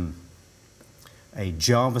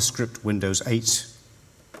JavaScript Windows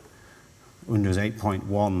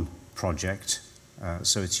 8.1 project.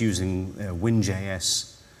 So it's using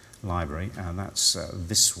WinJS library, and that's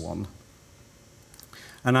this one.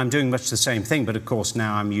 And I'm doing much the same thing, but of course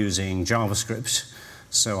now I'm using JavaScript.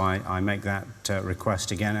 So I make that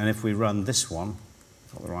request again, and if we run this one,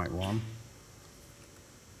 got the right one,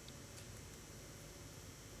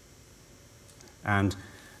 and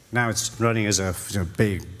now it's running as a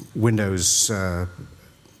big Windows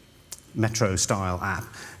Metro-style app,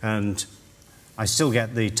 and I still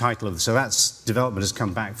get the title of so that's development has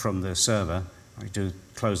come back from the server. I do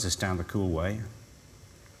close this down the cool way,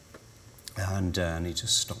 and I need to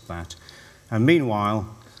stop that. And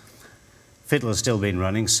meanwhile, Fiddler's still been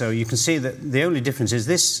running, so you can see that the only difference is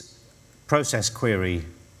this process query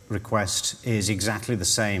request is exactly the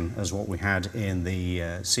same as what we had in the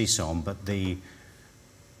CSOM, but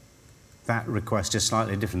that request is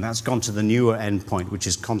slightly different. That's gone to the newer endpoint, which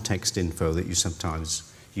is context info that you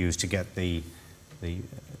sometimes use to get the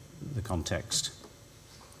context.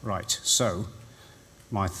 Right, so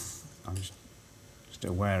I'm just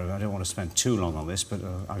aware of it. I don't want to spend too long on this, but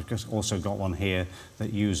I've just also got one here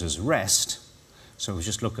that uses REST. So we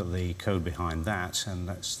just look at the code behind that, and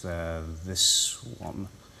that's this one.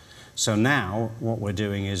 So now what we're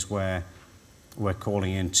doing is we're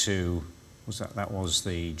calling into, that was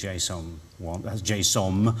the JSOM one. That's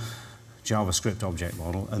JSOM, JavaScript object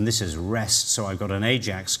model, and this is REST. So I've got an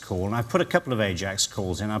AJAX call, and I've put a couple of AJAX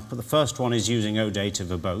calls in. I've put the first one is using OData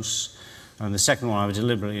verbose, and the second one I've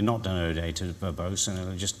deliberately not done OData verbose, and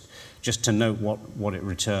it'll just to note what it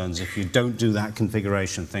returns if you don't do that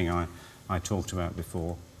configuration thing I talked about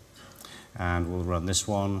before. And we'll run this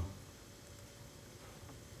one,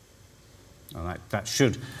 and that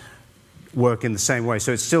should work in the same way.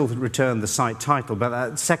 So it still returned the site title, but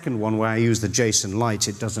that second one where I use the JSON light,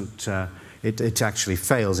 it doesn't, it actually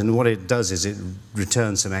fails. And what it does is it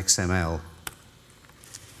returns some XML.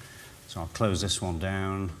 So I'll close this one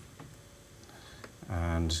down.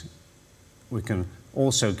 And we can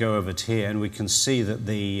also go over to here, and we can see that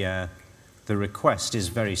the request is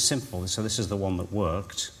very simple. So this is the one that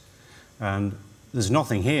worked. And there's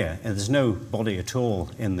nothing here. There's no body at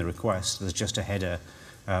all in the request. There's just a header.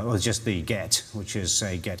 Well, just the get, which is,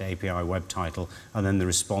 say, get API web title, and then the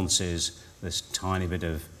response is this tiny bit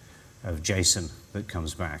of JSON that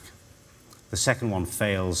comes back. the second one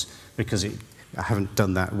fails because I haven't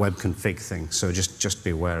done that web config thing. So just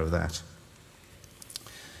be aware of that.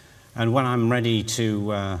 And when I'm ready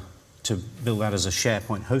to build that as a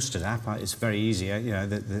SharePoint hosted app, it's very easy. You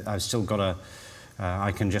know, I've still got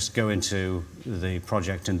I can just go into the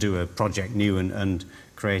project and do a project new and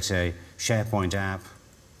create a SharePoint app.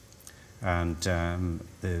 And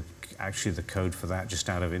actually the code for that, just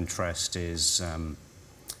out of interest, is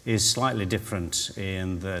slightly different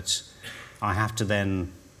in that I have to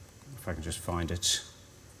then, if I can just find it,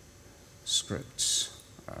 scripts,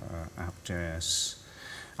 app.js.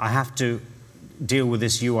 I have to deal with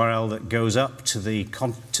this URL that goes up to the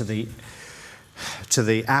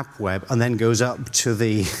app web and then goes up to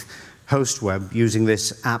the host web using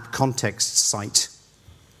this app context site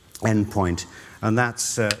endpoint. And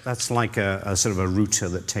that's like a sort of a router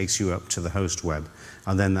that takes you up to the host web,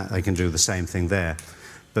 and then I can do the same thing there.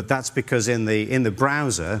 But that's because in the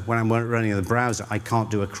browser, when I'm running in the browser, I can't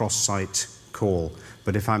do a cross-site call.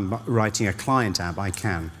 But if I'm writing a client app, I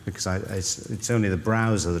can, because it's only the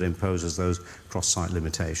browser that imposes those cross-site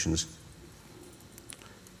limitations.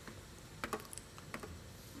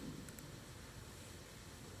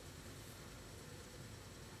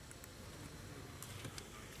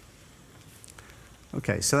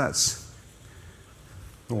 Okay, so that's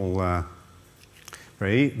all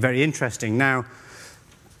very, very interesting. Now,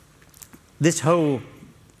 this whole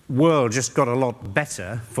world just got a lot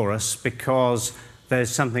better for us because there's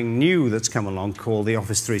something new that's come along called the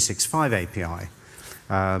Office 365 API.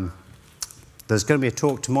 There's going to be a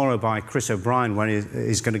talk tomorrow by Chris O'Brien when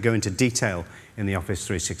he's going to go into detail in the Office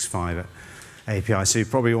 365 API, so you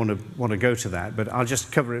probably want to go to that. But I'll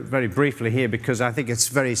just cover it very briefly here because I think it's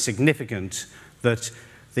very significant that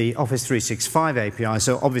the Office 365 API,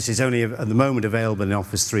 so obviously it's only at the moment available in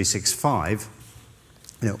Office 365.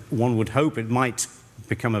 You know, one would hope it might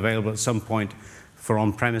become available at some point for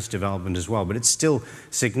on-premise development as well, but it's still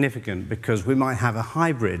significant because we might have a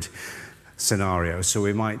hybrid scenario. So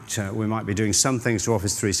we might be doing some things to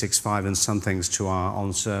Office 365 and some things to our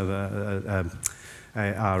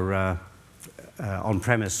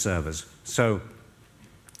on-premise servers. So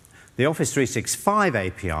the Office 365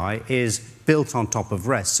 API is built on top of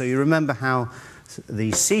REST. So you remember how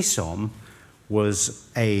the CSOM was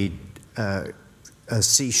a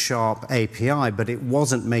C# API, but it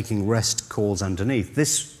wasn't making REST calls underneath.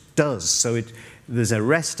 This does. So there's a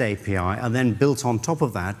REST API, and then built on top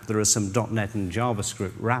of that, there are some .NET and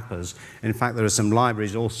JavaScript wrappers. In fact, there are some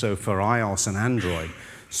libraries also for iOS and Android.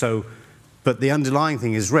 So, but the underlying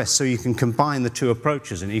thing is REST. So you can combine the two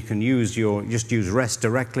approaches, and you can just use REST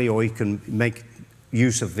directly, or you can make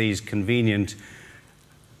use of these convenient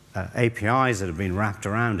APIs that have been wrapped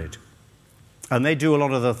around it. And they do a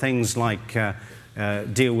lot of the things like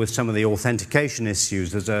deal with some of the authentication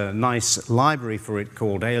issues. There's a nice library for it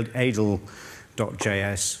called Adel.js,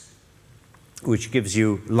 which gives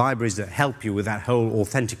you libraries that help you with that whole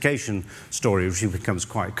authentication story, which becomes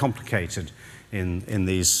quite complicated in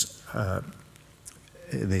these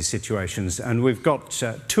situations. And we've got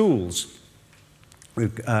tools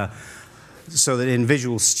so that in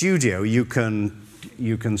Visual Studio you can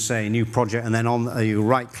say new project, and then you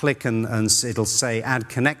right-click and it'll say add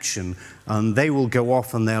connection, and they will go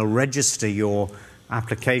off and they'll register your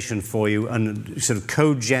application for you and sort of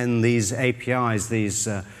code gen these APIs, these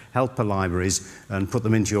helper libraries, and put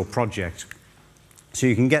them into your project. So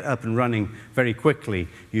you can get up and running very quickly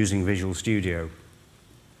using Visual Studio.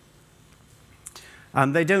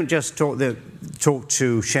 And they don't just talk to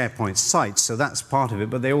SharePoint sites, so that's part of it,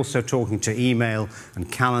 but they're also talking to email and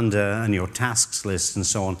calendar and your tasks list and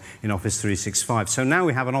so on in Office 365. So now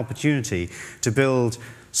we have an opportunity to build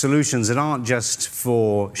solutions that aren't just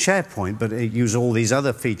for SharePoint, but use all these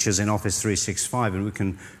other features in Office 365, and we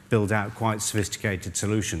can build out quite sophisticated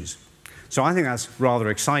solutions. So I think that's rather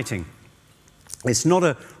exciting. It's not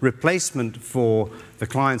a replacement for the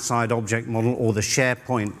client-side object model or the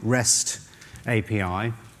SharePoint REST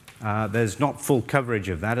API. There's not full coverage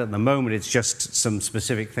of that. At the moment, it's just some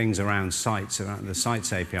specific things around sites, around the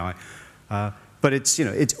Sites API. But it's,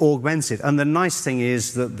 it augments it. And the nice thing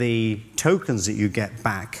is that the tokens that you get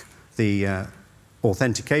back, the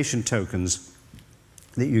authentication tokens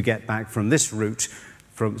that you get back from this route,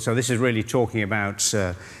 so this is really talking about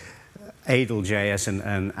Adel.js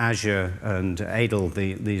and Azure and Adel,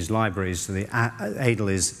 these libraries. The Adel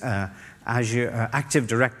is Azure Active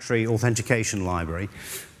Directory Authentication Library,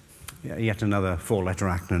 yet another four-letter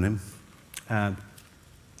acronym.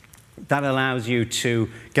 That allows you to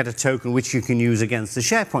get a token which you can use against the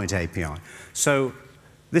SharePoint API. So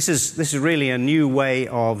This is really a new way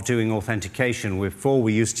of doing authentication. Before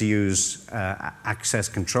we used to use access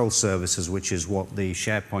control services, which is what the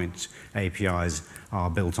SharePoint APIs are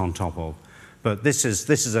built on top of. But this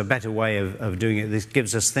is a better way of doing it. This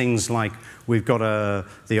gives us things like we've got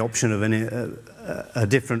the option of a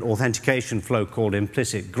different authentication flow called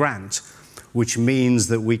implicit grant, which means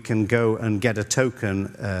that we can go and get a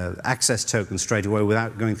token, access token straight away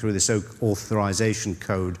without going through this authorization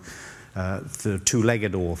code, the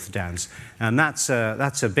two-legged auth dance. And that's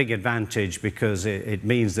a big advantage because it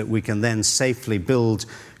means that we can then safely build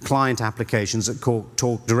client applications that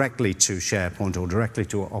talk directly to SharePoint or directly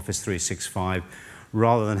to Office 365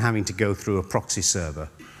 rather than having to go through a proxy server.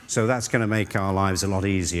 So that's going to make our lives a lot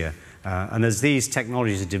easier. And as these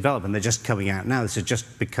technologies develop, and they're just coming out now, this has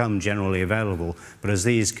just become generally available, but as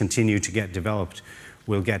these continue to get developed,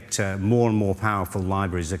 we'll get more and more powerful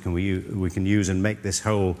libraries that we can use and make this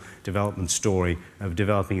whole development story of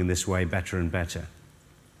developing in this way better and better.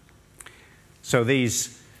 So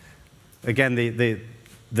these, again,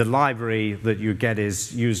 the library that you get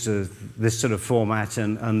is used this sort of format,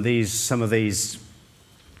 and some of these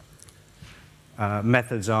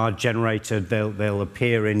methods are generated. They'll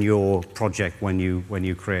appear in your project when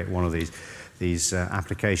you create one of these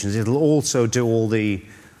applications. It'll also do all the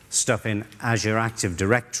stuff in Azure Active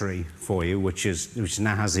Directory for you, which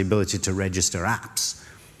now has the ability to register apps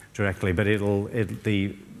directly. But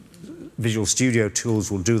the Visual Studio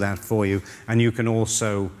tools will do that for you, and you can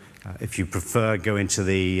also, if you prefer, go into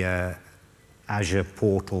the Azure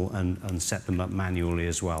portal and set them up manually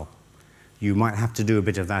as well. You might have to do a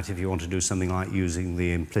bit of that if you want to do something like using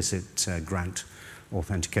the implicit grant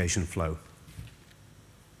authentication flow.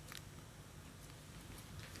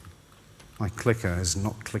 My clicker is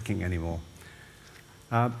not clicking anymore.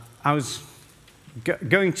 I was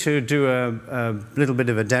going to do a little bit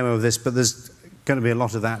of a demo of this, but there's going to be a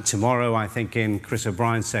lot of that tomorrow, I think, in Chris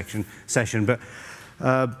O'Brien's session. But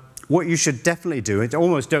what you should definitely do, it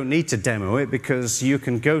almost don't need to demo it, because you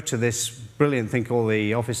can go to this brilliant thing called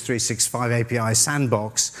the Office 365 API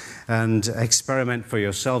sandbox and experiment for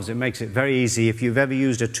yourselves. It makes it very easy. If you've ever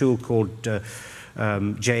used a tool called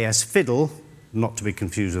JS Fiddle, not to be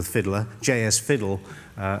confused with Fiddler, JS Fiddle,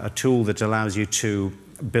 a tool that allows you to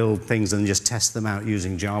build things and just test them out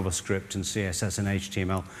using JavaScript and CSS and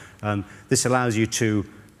HTML. This allows you to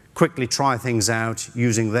quickly try things out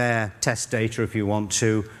using their test data if you want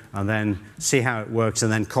to, and then see how it works,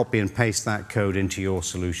 and then copy and paste that code into your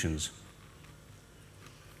solutions.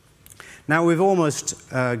 Now we've almost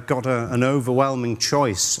got an overwhelming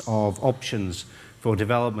choice of options for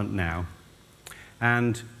development now.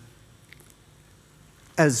 And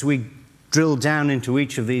as we drill down into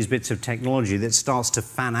each of these bits of technology, that starts to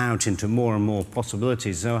fan out into more and more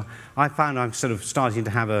possibilities. So I found I'm sort of starting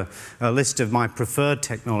to have a list of my preferred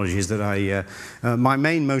technologies that my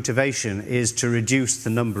main motivation is to reduce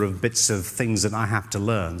the number of bits of things that I have to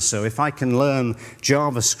learn. So if I can learn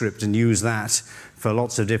JavaScript and use that for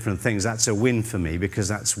lots of different things, that's a win for me, because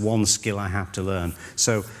that's one skill I have to learn.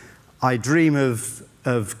 So I dream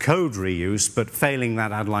of code reuse, but failing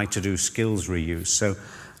that, I'd like to do skills reuse. So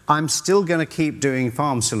I'm still going to keep doing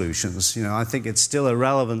farm solutions. You know, I think it's still a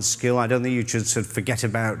relevant skill. I don't think you should sort of forget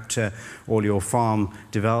about all your farm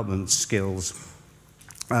development skills.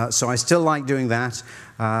 So I still like doing that.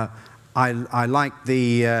 I like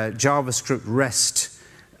the JavaScript REST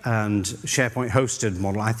and SharePoint hosted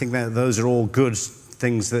model. I think that those are all good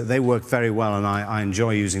things, that they work very well, and I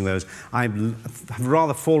enjoy using those. I've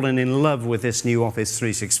rather fallen in love with this new Office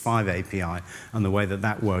 365 API and the way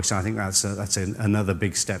that works. I think that's another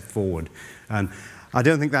big step forward. And I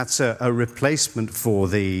don't think that's a replacement for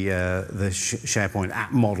the SharePoint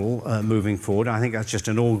app model moving forward. I think that's just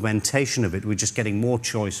an augmentation of it. We're just getting more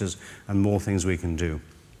choices and more things we can do.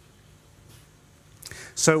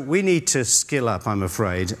 So we need to skill up, I'm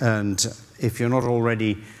afraid, and if you're not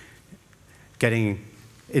already getting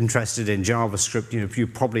interested in JavaScript, you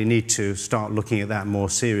probably need to start looking at that more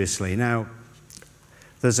seriously. Now,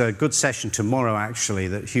 there's a good session tomorrow, actually,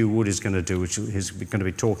 that Hugh Wood is going to do, which is going to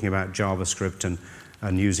be talking about JavaScript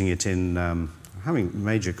and using it in having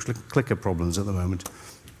major clicker problems at the moment.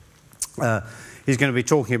 He's going to be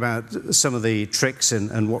talking about some of the tricks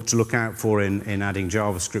and what to look out for in adding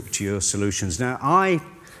JavaScript to your solutions. Now,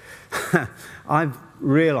 I've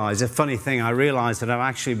realized, a funny thing, I realized that I've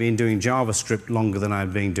actually been doing JavaScript longer than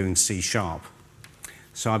I've been doing C#.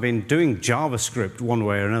 So I've been doing JavaScript one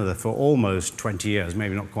way or another for almost 20 years,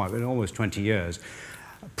 maybe not quite, but almost 20 years.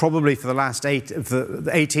 Probably for the last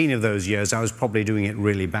 18 of those years, I was probably doing it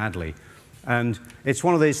really badly. And it's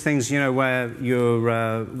one of these things, you know, where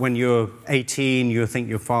you're, when you're 18, you think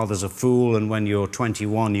your father's a fool, and when you're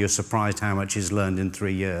 21, you're surprised how much he's learned in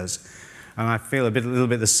 3 years. And I feel a little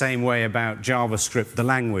bit the same way about JavaScript, the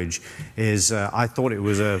language. I thought it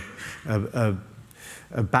was a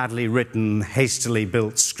badly written, hastily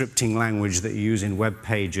built scripting language that you use in web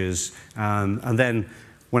pages. And then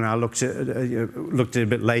when I looked at it a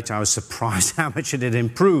bit later, I was surprised how much it had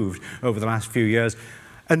improved over the last few years.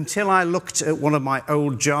 Until I looked at one of my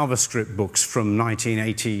old JavaScript books from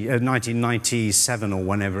 1997 or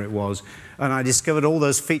whenever it was, and I discovered all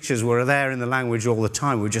those features were there in the language all the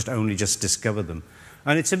time. We only just discovered them.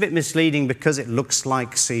 And it's a bit misleading because it looks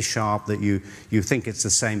like C# that you think it's the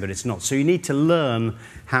same, but it's not. So you need to learn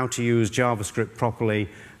how to use JavaScript properly,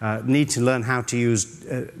 need to learn how to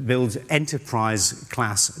build enterprise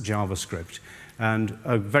class JavaScript. And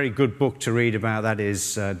a very good book to read about that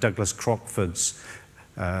is Douglas Crockford's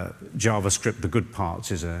JavaScript, The Good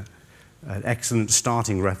Parts, is an excellent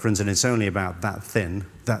starting reference, and it's only about that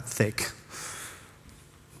thick,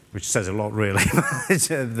 which says a lot, really.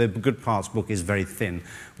 The Good Parts book is very thin,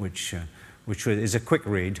 which is a quick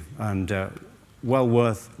read and well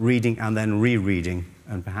worth reading and then rereading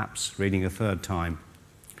and perhaps reading a third time.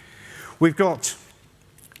 We've got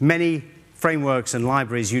many frameworks and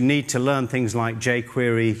libraries. You need to learn things like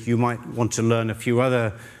jQuery. You might want to learn a few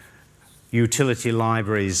other utility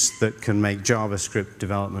libraries that can make JavaScript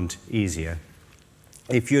development easier.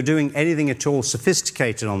 If you're doing anything at all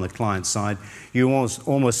sophisticated on the client side, you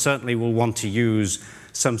almost certainly will want to use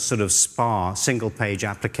some sort of SPA, single-page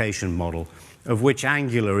application model, of which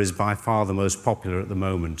Angular is by far the most popular at the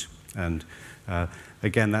moment. And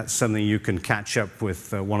again, that's something you can catch up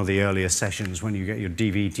with one of the earlier sessions. When you get your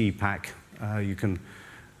DVD pack, you can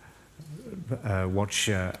watch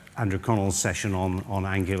Andrew Connell's session on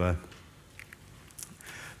Angular.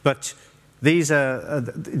 But these are,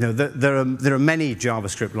 there are many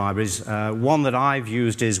JavaScript libraries. One that I've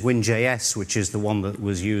used is WinJS, which is the one that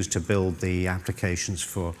was used to build the applications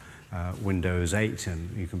for Windows 8,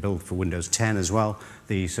 and you can build for Windows 10 as well,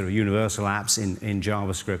 the sort of universal apps in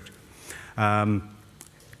JavaScript.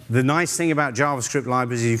 The nice thing about JavaScript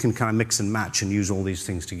libraries is you can kind of mix and match and use all these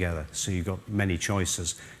things together. So you've got many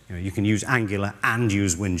choices. You can use Angular and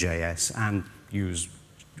use WinJS and use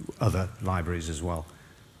other libraries as well.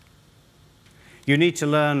 You need to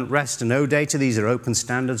learn REST and OData. These are open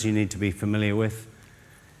standards you need to be familiar with.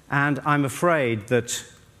 And I'm afraid that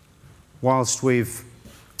whilst we've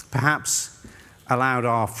perhaps allowed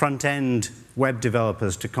our front-end web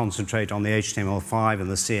developers to concentrate on the HTML5 and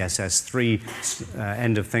the CSS3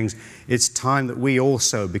 end of things, it's time that we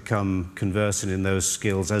also become conversant in those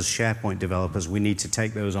skills. As SharePoint developers, we need to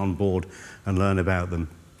take those on board and learn about them.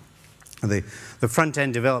 The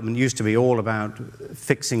front-end development used to be all about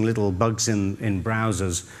fixing little bugs in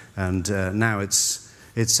browsers, and now it's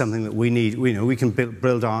something that we need. We can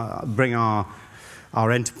bring our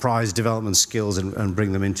enterprise development skills and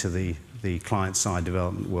bring them into the client-side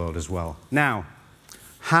development world as well. Now,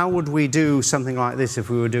 how would we do something like this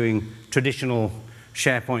if we were doing traditional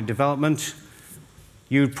SharePoint development?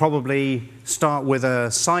 You'd probably start with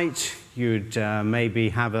a site. You'd maybe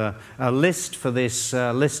have a list for this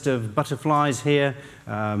list of butterflies here,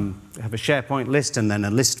 have a SharePoint list and then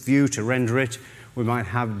a list view to render it. We might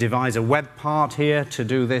devise a web part here to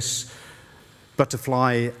do this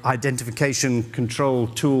butterfly identification control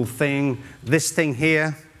tool thing. This thing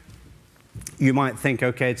here, you might think,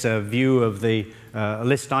 okay, it's a view of the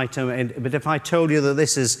list item, but if I told you that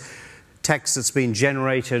this is text that's been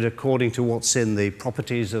generated according to what's in the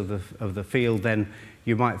properties of the field, then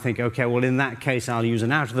you might think, okay, well, in that case, I'll use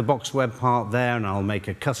an out-of-the-box web part there, and I'll make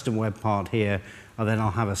a custom web part here, and then I'll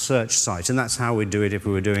have a search site. And that's how we'd do it if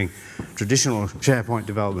we were doing traditional SharePoint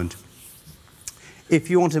development. If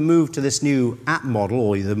you want to move to this new app model,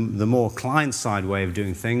 or the more client-side way of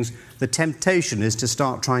doing things, the temptation is to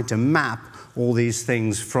start trying to map all these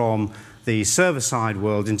things from the server-side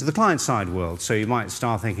world into the client-side world. So you might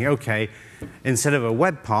start thinking, okay, instead of a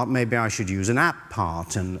web part, maybe I should use an app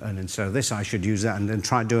part, and instead of this, I should use that, and then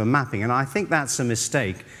try to do a mapping. And I think that's a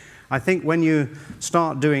mistake. I think when you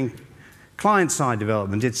start doing client-side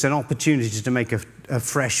development, it's an opportunity to make a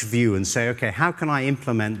fresh view and say, okay, how can I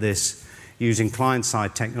implement this using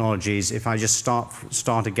client-side technologies if I just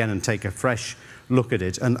start again and take a fresh look at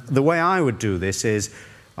it? And the way I would do this is,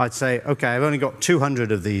 I'd say, okay, I've only got 200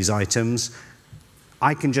 of these items.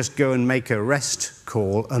 I can just go and make a REST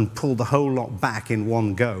call and pull the whole lot back in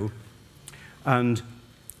one go. And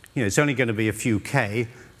it's only going to be a few K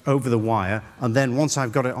over the wire. And then once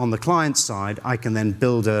I've got it on the client side, I can then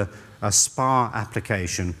build a SPA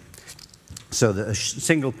application So that a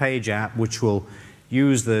single page app, which will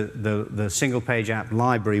use the single page app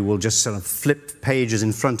library, will just sort of flip pages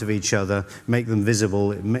in front of each other, make them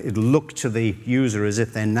visible. It'll look to the user as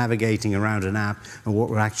if they're navigating around an app, and what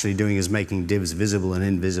we're actually doing is making divs visible and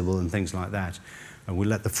invisible and things like that. And we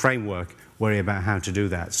let the framework worry about how to do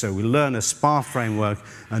that. So we learn a SPA framework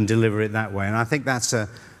and deliver it that way. And I think that's a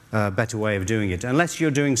better way of doing it. Unless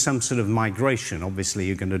you're doing some sort of migration, obviously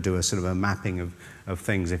you're going to do a sort of a mapping of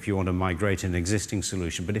things if you want to migrate an existing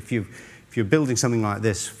solution. But if you're building something like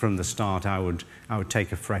this from the start, I would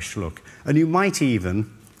take a fresh look. And you might even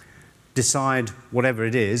decide, whatever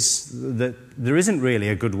it is, that there isn't really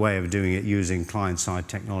a good way of doing it using client-side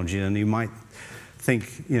technology, and you might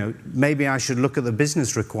think, maybe I should look at the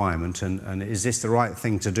business requirement, and is this the right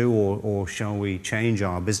thing to do, or shall we change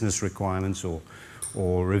our business requirements, or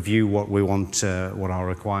review what we want, what our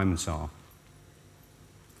requirements are.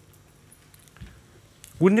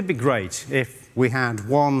 Wouldn't it be great if we had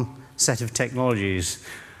one set of technologies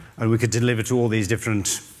and we could deliver to all these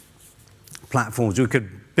different platforms? We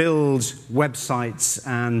could build websites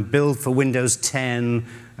and build for Windows 10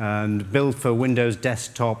 and build for Windows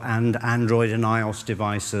Desktop and Android and iOS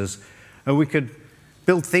devices. And we could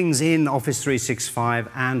build things in Office 365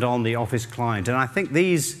 and on the Office client. And I think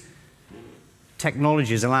these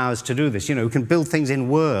technologies allow us to do this. We can build things in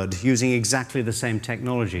Word using exactly the same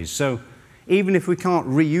technologies. So even if we can't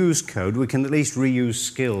reuse code, we can at least reuse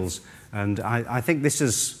skills. And I think this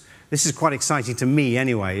is quite exciting to me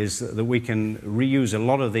anyway, is that we can reuse a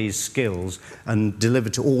lot of these skills and deliver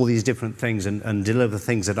to all these different things and deliver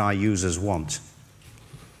things that our users want.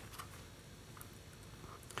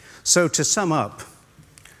 So to sum up,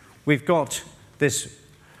 we've got the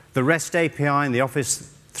REST API and the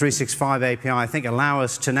Office 365 API, I think, allow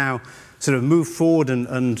us to now sort of move forward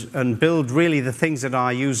and build really the things that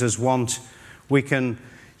our users want. We can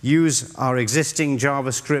use our existing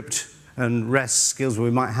JavaScript and REST skills.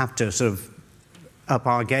 We might have to sort of up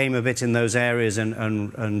our game a bit in those areas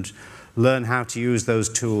and learn how to use those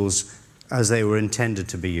tools as they were intended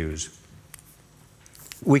to be used.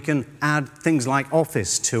 We can add things like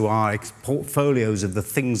Office to our portfolios of the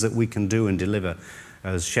things that we can do and deliver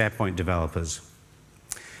as SharePoint developers.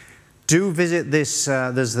 Do visit this,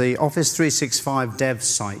 there's the Office 365 dev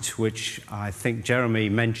site, which I think Jeremy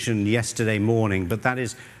mentioned yesterday morning, but that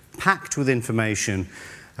is packed with information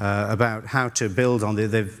about how to build on it.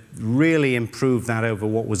 They've really improved that over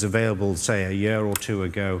what was available, say, a year or two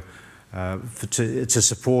ago to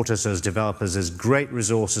support us as developers. There's great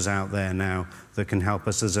resources out there now that can help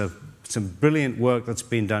us. There's some brilliant work that's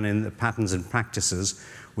been done in the patterns and practices,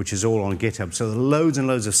 which is all on GitHub. So there are loads and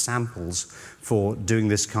loads of samples for doing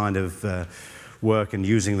this kind of work and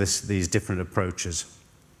using these different approaches.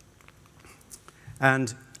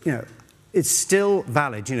 And, it's still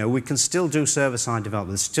valid. We can still do server-side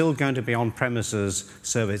development. It's still going to be on-premises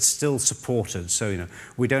server. It's still supported. So,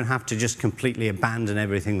 we don't have to just completely abandon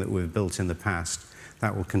everything that we've built in the past.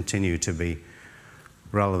 That will continue to be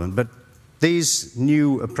relevant. But these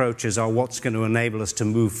new approaches are what's going to enable us to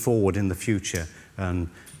move forward in the future. And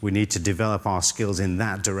we need to develop our skills in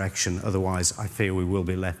that direction. Otherwise, I fear we will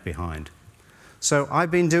be left behind. So I've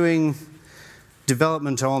been doing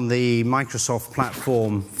development on the Microsoft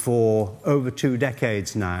platform for over 2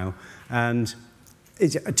 decades now. And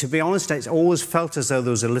to be honest, it's always felt as though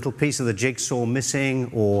there was a little piece of the jigsaw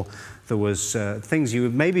missing, or there was things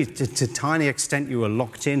maybe to a tiny extent you were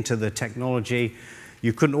locked into the technology.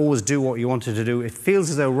 You couldn't always do what you wanted to do. It feels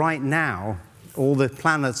as though right now, all the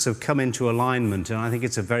planets have come into alignment, and I think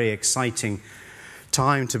it's a very exciting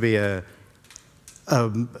time to be a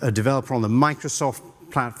developer on the Microsoft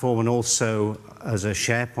platform and also as a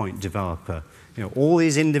SharePoint developer. All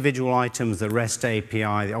these individual items, the REST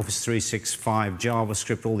API, the Office 365,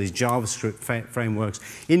 JavaScript, all these JavaScript frameworks,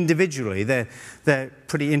 individually, they're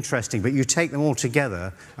pretty interesting, but you take them all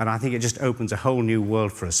together, and I think it just opens a whole new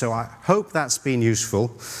world for us. So I hope that's been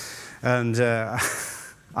useful, and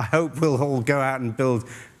I hope we'll all go out and build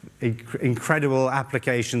incredible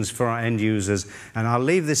applications for our end users. And I'll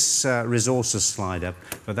leave this resources slide up,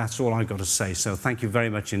 but that's all I've got to say. So thank you very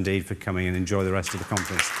much indeed for coming, and enjoy the rest of the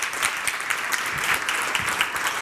conference.